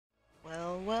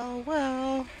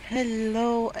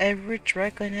Hello every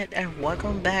Dragonet and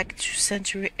welcome back to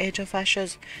Century Age of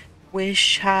Ashes. We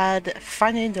had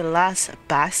finally the last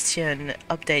Bastion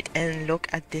update and look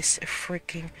at this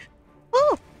freaking...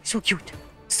 Oh! So cute!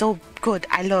 So good,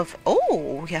 I love...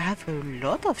 Oh! We have a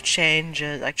lot of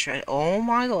changes actually. Oh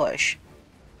my gosh.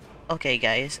 Okay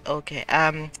guys, okay,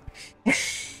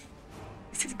 this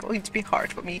is going to be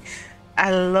hard for me.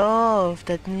 I love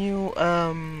that new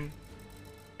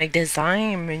like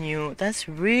design menu. That's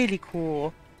really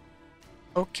cool.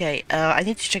 Okay, I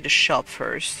need to check the shop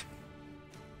first.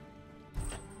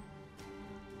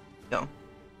 No.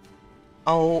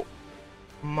 Oh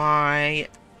my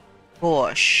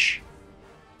gosh.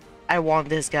 I want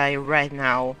this guy right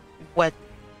now. What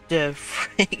the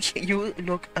freak? You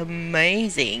look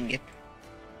amazing.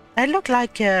 I look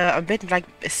like a bit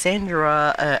like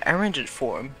Cassandra arranged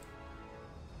form.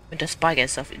 With the spike and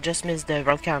stuff. It just missed the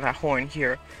volcano horn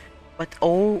here. But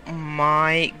oh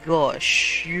my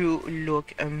gosh, you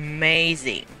look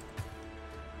amazing.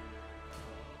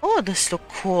 Oh, this look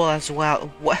cool as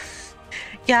well. What?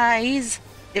 Guys,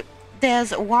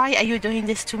 there's... Why are you doing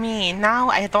this to me? Now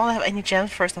I don't have any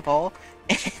gems, first of all.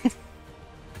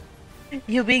 And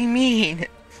you're being mean.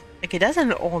 Okay, that's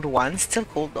an old one. Still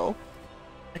cool though.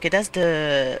 Okay, that's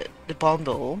the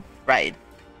bundle. Right.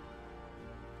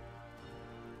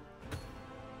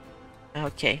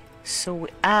 Okay. So we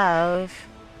have...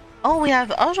 Oh, we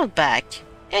have Arnold back.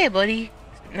 Hey, buddy.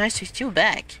 Nice to see you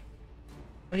back.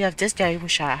 We have this guy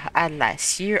which I had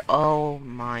last year. Oh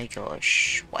my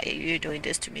gosh. Why are you doing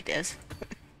this to me, Des?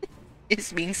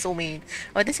 He's being so mean.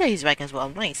 Oh, this guy is back as well.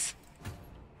 Nice.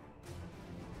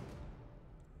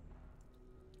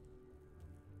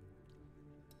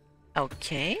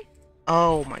 Okay.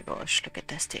 Oh my gosh. Look at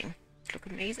this thing. It looks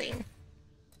amazing.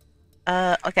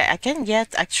 Okay, I can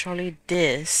get actually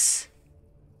this.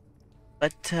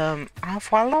 But,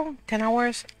 how long? 10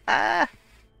 hours? I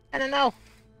don't know.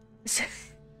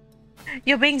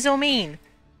 You're being so mean.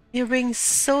 You're being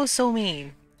so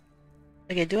mean.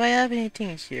 Okay, do I have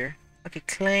anything here? Okay,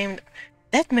 claimed.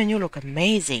 That menu look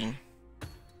amazing.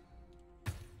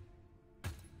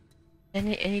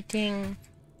 Anything?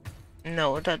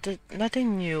 No, that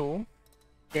nothing new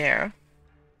there.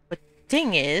 But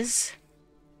thing is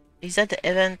that the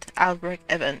event outbreak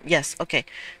event? Yes. Okay.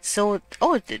 So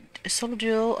the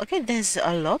soldier. Okay, there's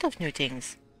a lot of new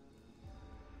things.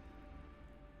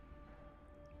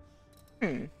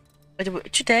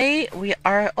 But today we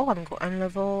are... Oh, I'm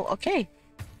level... Okay.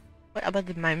 What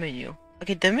about my menu?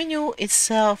 Okay, the menu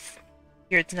itself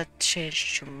here did not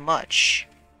change too much.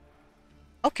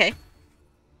 Okay.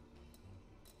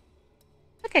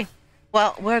 Okay.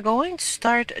 Well, we're going to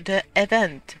start the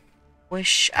event,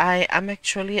 which I am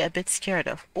actually a bit scared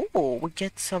of. Oh, we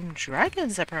get some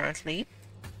dragons apparently.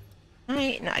 No,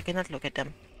 I cannot look at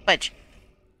them. But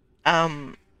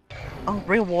oh,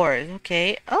 reward.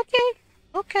 Okay.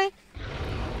 Okay.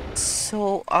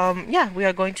 So, yeah, we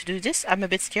are going to do this. I'm a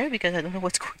bit scared because I don't know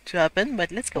what's going to happen,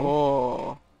 but let's go.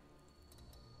 Oh.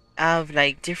 I have,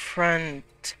 like,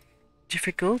 different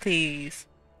difficulties.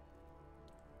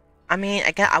 I mean,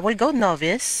 I will go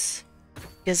novice,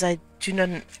 because I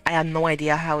have no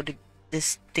idea how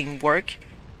this thing work.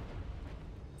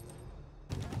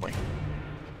 Wait.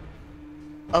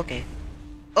 Okay.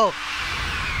 Oh.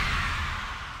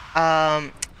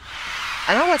 I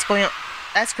don't know what's going on.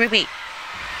 That's creepy.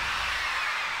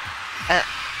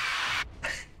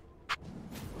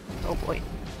 Oh boy.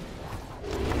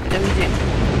 What do we do?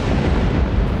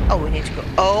 Oh, we need to go.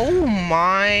 Oh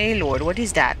my lord, what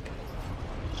is that?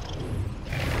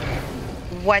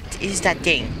 What is that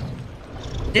thing?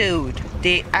 Dude,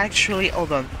 they actually...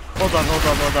 Hold on.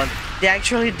 They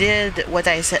actually did what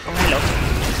I said. Oh, hello.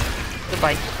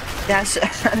 Goodbye. That's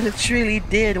literally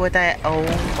did what I... Oh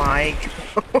my...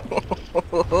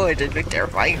 It did look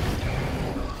terrifying.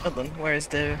 Hold on, where is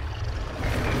the...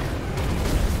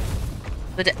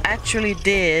 But they actually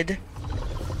did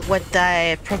what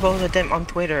I proposed to them on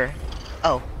Twitter.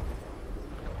 Oh.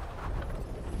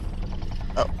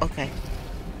 Oh, okay.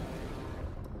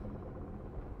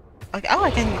 Okay. Oh,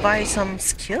 I can buy some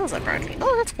skills apparently.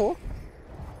 Oh, that's cool.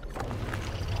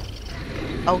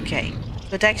 Okay.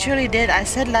 But actually did... I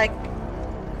said like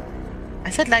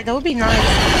that would be nice.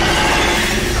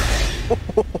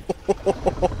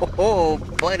 Oh,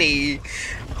 buddy.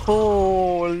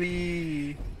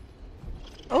 Holy.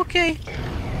 Okay.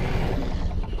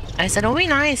 I said it would be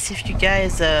nice if you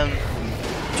guys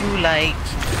do like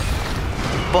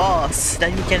boss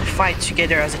that you can fight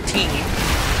together as a team.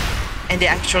 And they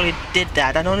actually did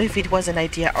that. I don't know if it was an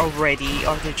idea already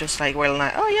or they're just like, well,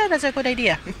 like, oh yeah, that's a good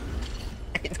idea.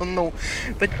 I don't know.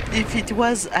 But if it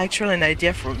was actually an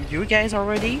idea from you guys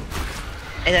already,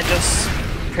 and I just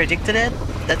predicted it,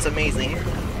 that's amazing.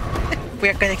 We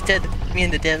are connected, me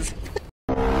and the devs.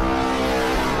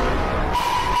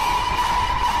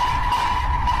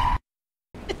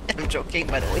 I'm joking,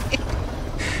 by the way.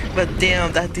 But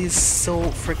damn, that is so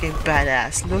freaking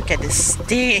badass. Look at this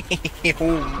thing.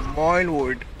 Oh my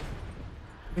lord.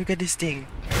 Look at this thing.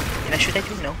 Can I shoot at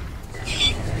you? No.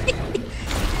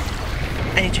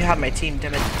 I need to have my team,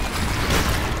 damn it.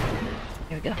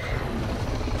 Here we go.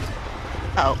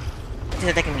 Uh oh. He's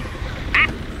attacking me. Ah!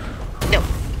 No. Ow,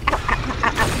 ow, ow,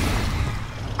 ow, ow.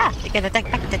 Ah! They can attack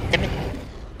back, damn it.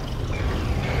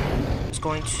 Just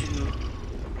going to...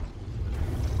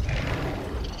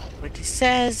 what he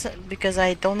says, because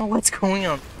I don't know what's going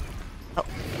on. Oh.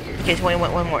 Okay, so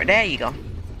one more. There you go.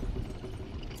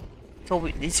 So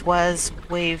this was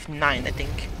wave 9, I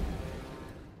think.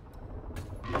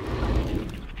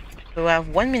 So we have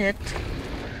 1 minute.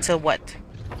 So what?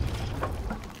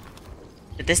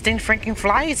 This thing freaking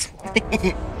flies?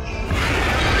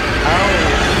 Oh.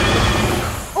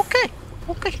 Okay.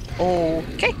 Okay.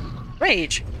 Okay.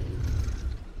 Rage.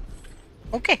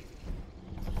 Okay.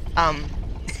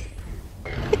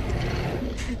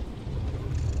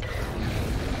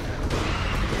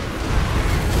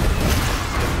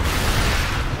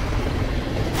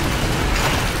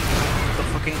 So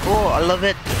fucking cool. I love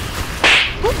it.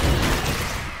 Woo.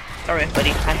 Sorry,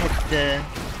 buddy. I had the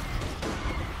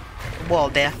wall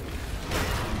there.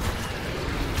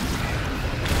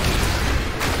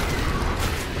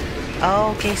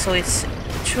 Okay, so it's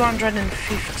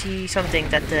 250 something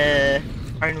that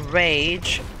are in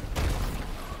rage,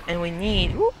 and we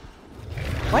need. Ooh,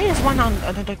 why is one on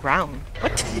the ground?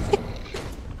 What?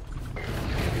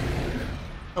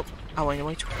 Oh, I went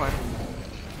way too far.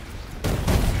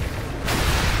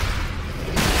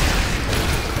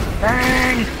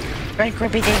 Burn! Burn,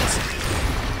 creepy things!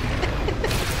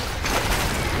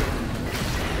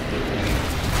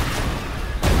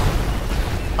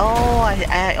 Oh,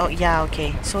 oh, yeah,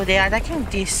 okay. So they are attacking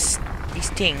these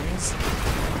things.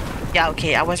 Yeah,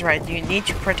 okay, I was right. You need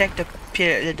to protect the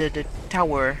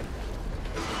tower.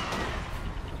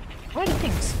 What are the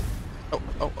things?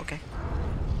 Oh, okay.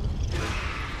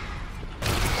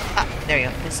 Ah, there you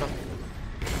go. This one.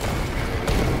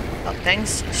 Oh,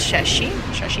 thanks, Shashi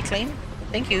claim.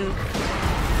 Thank you.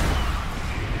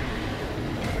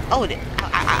 Oh,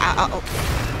 oh.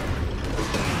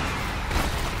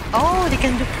 Oh, they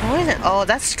can do poison. Oh,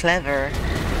 that's clever.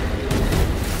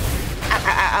 Ow,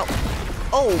 ow, ow, ow.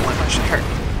 Oh my gosh, it hurt.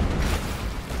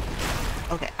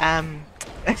 Okay,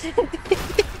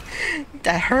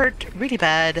 that hurt really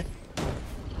bad.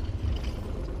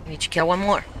 I need to kill one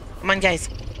more. Come on, guys.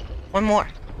 One more.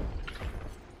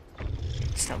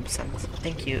 Some.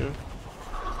 Thank you.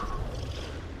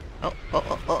 Oh.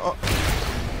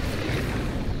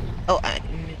 Oh,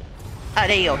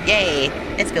 there you go. Yay.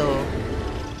 Let's go.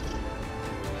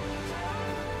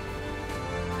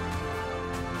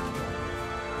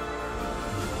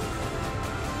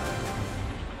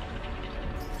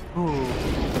 Ooh.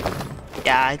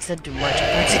 Yeah, it's not too much.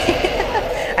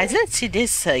 I didn't see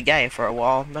this guy for a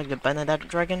while, like the banana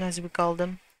dragon as we call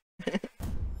them.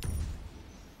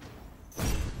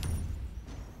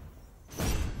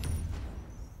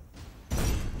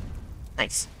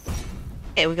 Nice.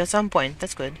 Okay, we got some point.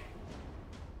 That's good.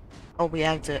 Oh, we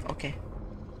have to. Okay.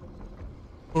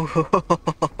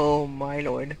 Oh my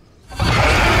lord! Look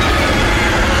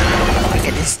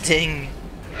at this thing.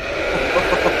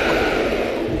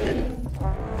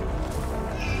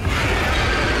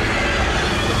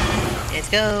 Let's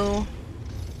go.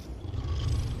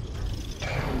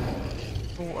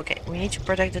 Ooh, okay, we need to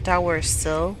protect the tower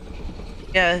still.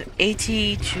 Yeah,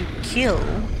 80 to kill.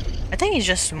 I think it's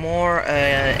just more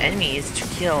enemies to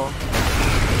kill.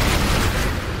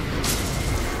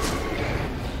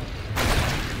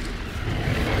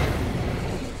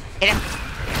 Hit him.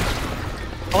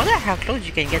 I wonder how close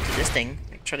you can get to this thing,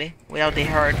 actually, without the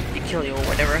hard to kill you or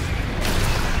whatever.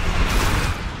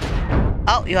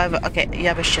 Oh, you have a, okay, you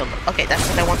have a shield. Okay, that's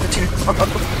what I wanted to know.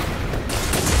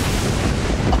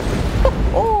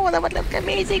 Oh, that would look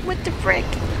amazing. What the frick?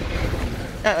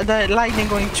 The lightning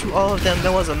going through all of them,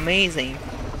 that was amazing.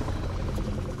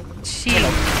 Jeez.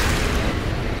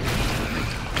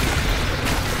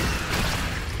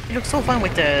 You look so fun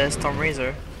with the Storm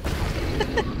Razor.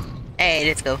 Hey,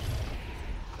 let's go.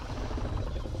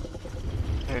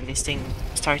 This thing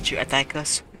starts to attack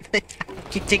us. I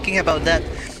keep thinking about that.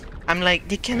 I'm like,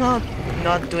 they cannot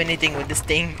not do anything with this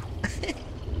thing.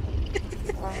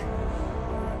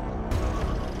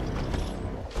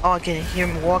 Oh, I can hear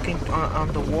him walking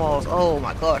on the walls. Oh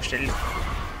my gosh.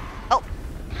 Oh,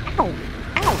 ow,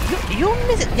 ow, you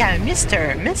miss it. Yeah,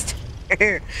 mister.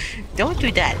 Don't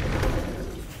do that.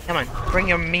 Come on, bring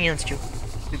your minions, you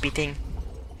creepy thing.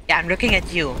 Yeah, I'm looking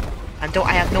at you. I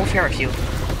have no fear of you.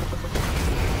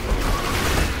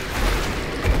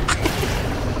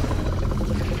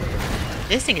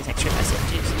 This thing is actually massive,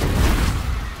 jeez.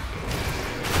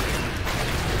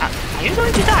 Are you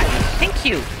going to die? Thank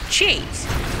you. Jeez.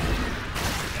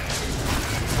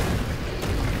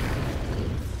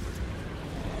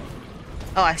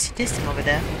 Oh, I see this thing over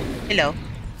there. Hello.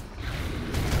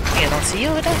 I don't see you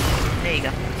over there. There you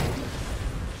go.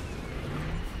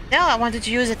 No, I wanted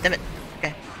to use it. Damn it.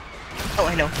 Okay. Oh,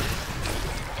 hello.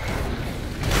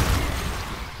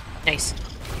 Nice.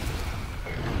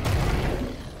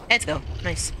 Let's go.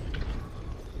 Nice.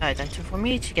 Alright, time for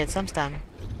me to get some stun.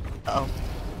 Uh-oh.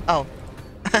 Oh.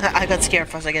 I got scared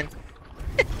for a second.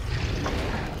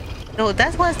 No,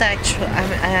 that was the actual...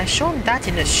 I shown that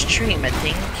in the stream, I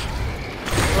think.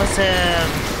 It was,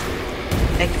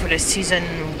 like for the season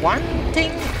 1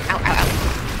 thing? Ow, ow, ow.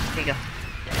 There you go.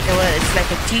 It's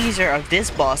like a teaser of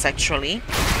this boss, actually.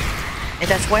 And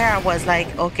that's where I was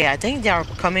like, okay, I think they are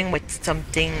coming with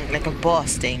something, like a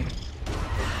boss thing.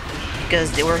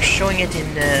 Because they were showing it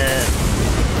in the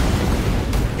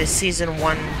season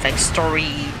 1, like,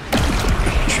 story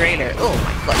trailer. Oh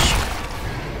my gosh.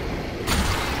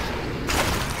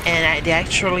 And they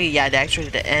actually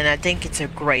did, and I think it's a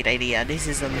great idea. This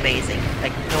is amazing,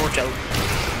 like, no joke.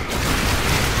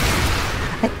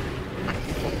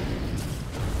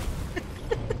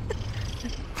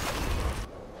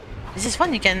 This is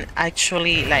fun. You can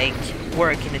actually, like,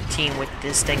 work in a team with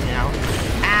this thing now.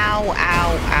 Ow,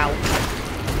 ow, ow.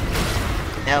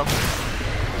 No.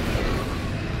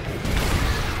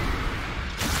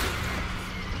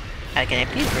 Can I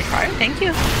please break fire? Thank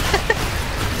you.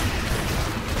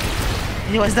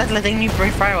 He was not letting me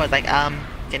break fire. I was like,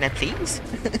 can I please?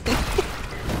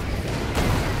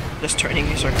 Just turning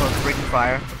in circles, breaking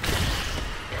fire.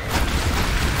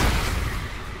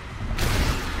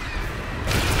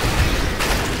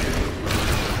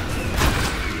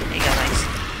 There you go, nice.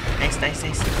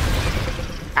 Nice.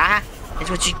 Ah, that's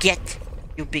what you get,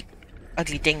 you big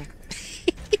ugly thing.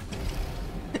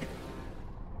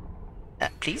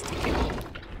 Please, thank you.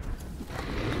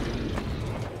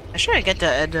 I'm sure I get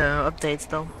the updates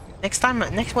though. Next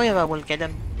wave I will get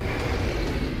them.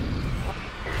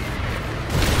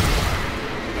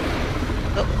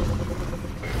 Oh.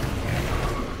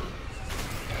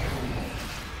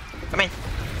 Come in.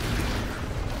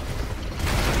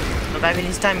 Surviving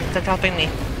this time, stop helping me.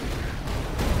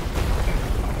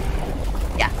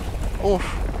 Yeah. Oof.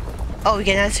 Oh, we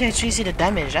can actually see the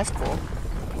damage, that's cool.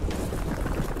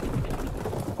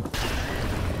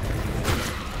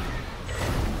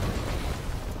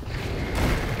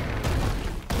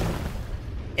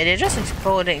 Yeah, they're just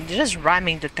exploding, they're just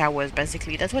ramming the towers,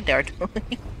 basically. That's what they're doing.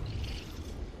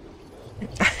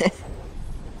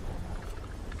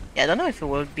 Yeah, I don't know if we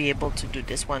will be able to do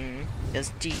this one,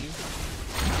 just these.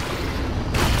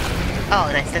 Oh,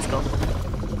 nice, let's go.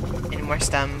 Any more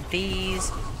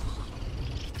stampees?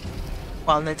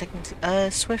 Well, no, technically,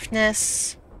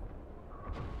 swiftness.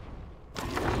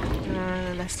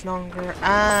 Last longer.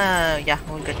 Yeah,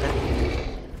 we'll get that.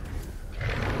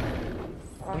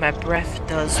 My breath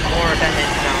does more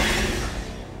damage now.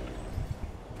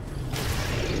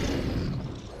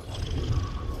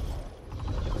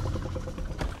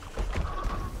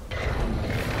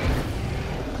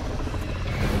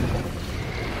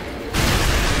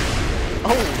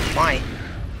 Oh my.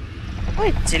 Oh,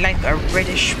 it's like a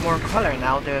reddish more color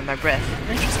now, my breath.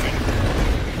 Interesting.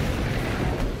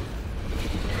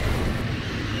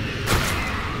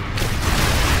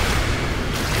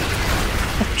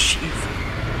 Oh, jeez.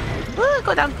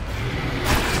 Go down.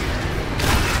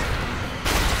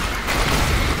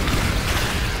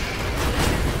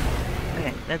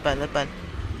 Okay, let bud.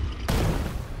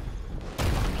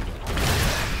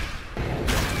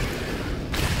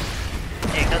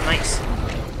 There you go, nice.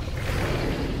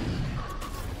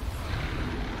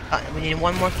 We need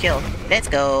one more kill. Let's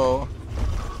go.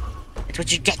 It's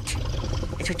what you get.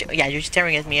 It's what you... Yeah, you're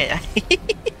staring at me.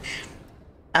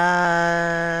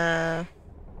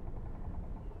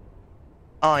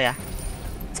 Oh yeah.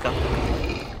 Let's go.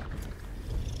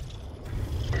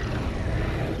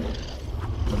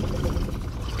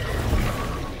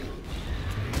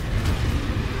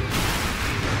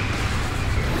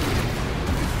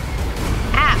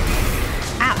 Ah!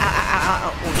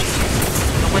 Ow. Oh jeez.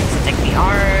 The wind's attack me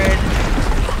hard.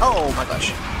 Oh my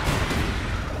gosh.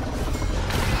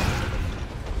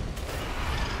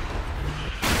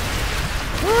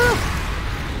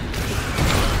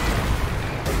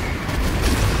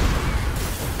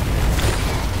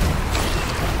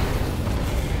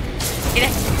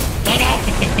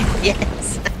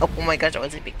 my gosh, I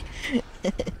was epic.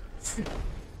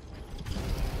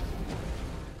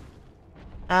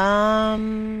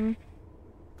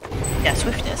 Yeah,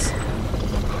 swiftness.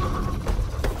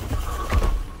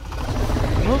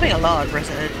 Moving a lot,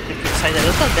 versus a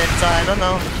little bit, so I don't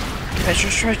know if I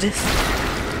should try this.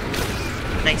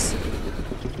 Nice.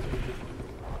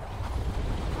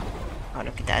 Oh,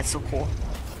 look at that, it's so cool.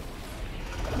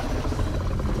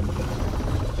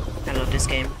 I love this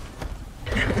game.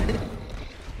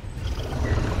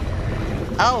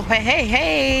 Oh,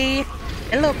 hey!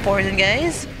 Hello, poison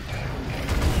guys.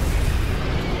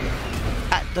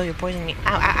 Ah, no, you're poisoning me.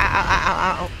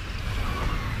 Ow.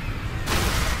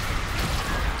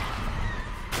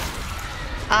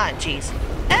 Ah, jeez.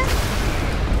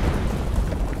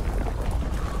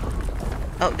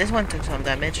 Oh, this one took some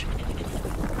damage.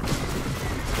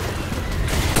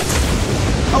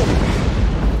 Oh!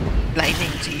 Lightning,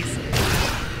 jeez.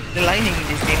 The lightning in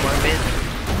this game are a bit.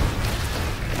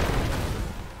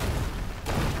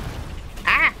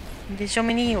 Ah! There's so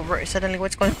many over. Suddenly,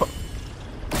 what's going on?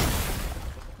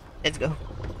 Let's go.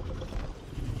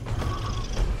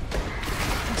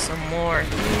 Some more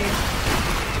here.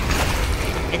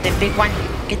 Get the big one.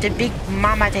 Get the big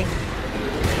mama thing.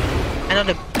 I know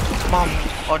the mom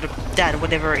or the dad,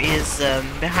 whatever, is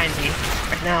behind me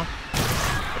right now.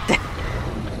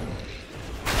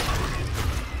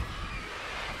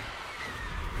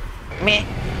 Meh.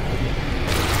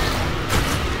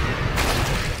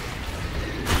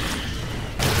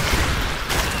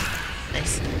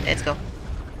 Nice. Let's go.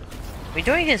 We're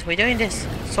doing this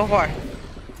so far.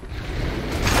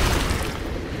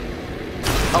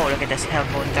 Oh, look at this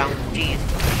health going down. Jeez.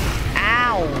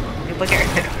 Ow! You bugger.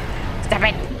 Stop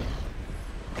it!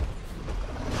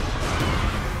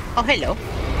 Oh, hello.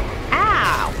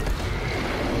 Ow!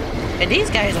 And these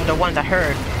guys are the ones I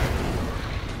heard.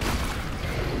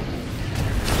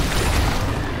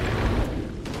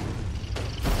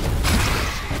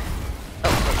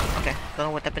 Oh, okay. Don't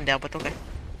know what happened there, but okay.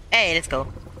 Hey, let's go.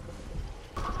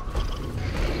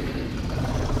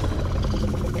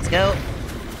 Let's go.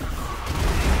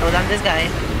 Go down this guy.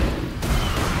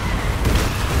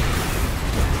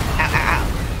 Ow.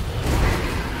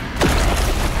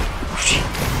 Oh, shit.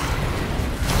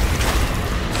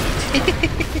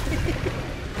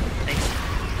 Nice.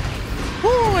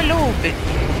 Ooh, hello, big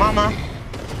mama.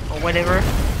 Or whatever.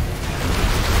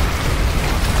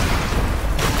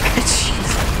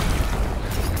 Jeez.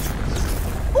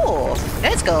 Oh,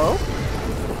 let's go.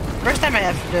 First time I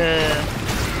have the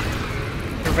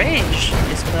range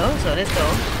is close, so let's go.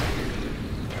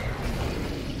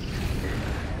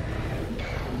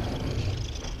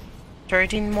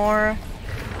 $13 more.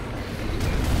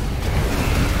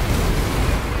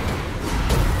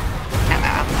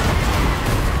 Ow.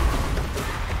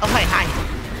 Oh, hi.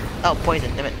 Oh,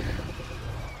 poison, damn it.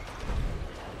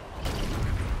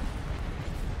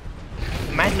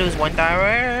 Might lose one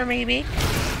tower, maybe.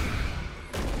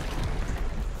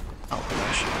 Oh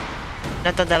gosh.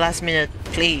 Not at the last minute,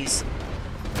 please.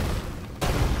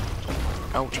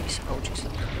 Oh jeez.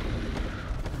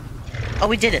 Oh,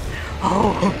 we did it.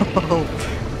 Oh,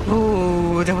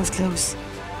 that was close.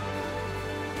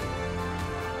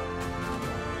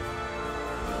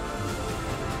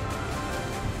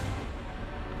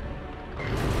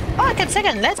 Oh, I kept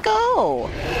second. Let's go.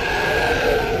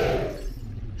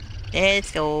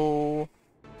 Let's go.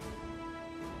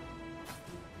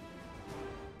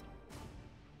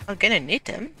 I'm gonna need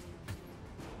them.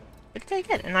 What did I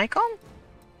get? An icon?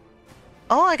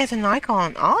 Oh, I got an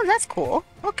icon. Oh, that's cool.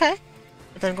 Okay.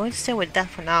 But I'm going to stay with that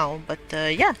for now. But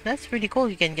yeah, that's really cool.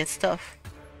 You can get stuff.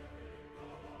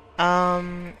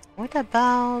 What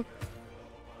about...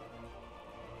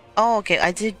 Oh, okay.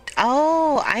 I did...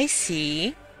 Oh, I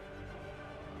see.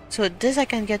 So this I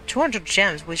can get 200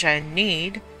 gems, which I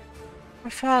need.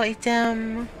 Profile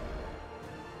item.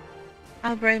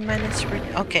 Albright minus...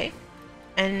 Okay.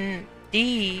 And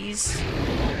these...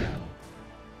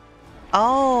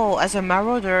 Oh, as a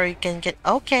marauder you can get...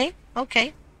 Okay.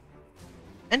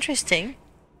 Interesting.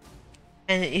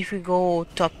 And if you go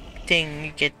top thing,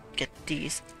 you get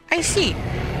these. I see.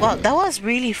 Well, that was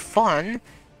really fun.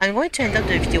 I'm going to end up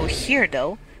the video here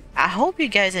though. I hope you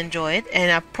guys enjoyed,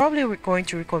 and I'm probably going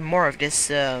to record more of this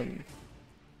game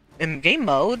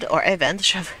mode or event,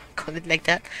 shall I call it like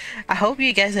that. I hope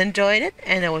you guys enjoyed it,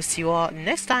 and I will see you all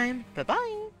next time. Bye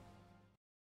bye.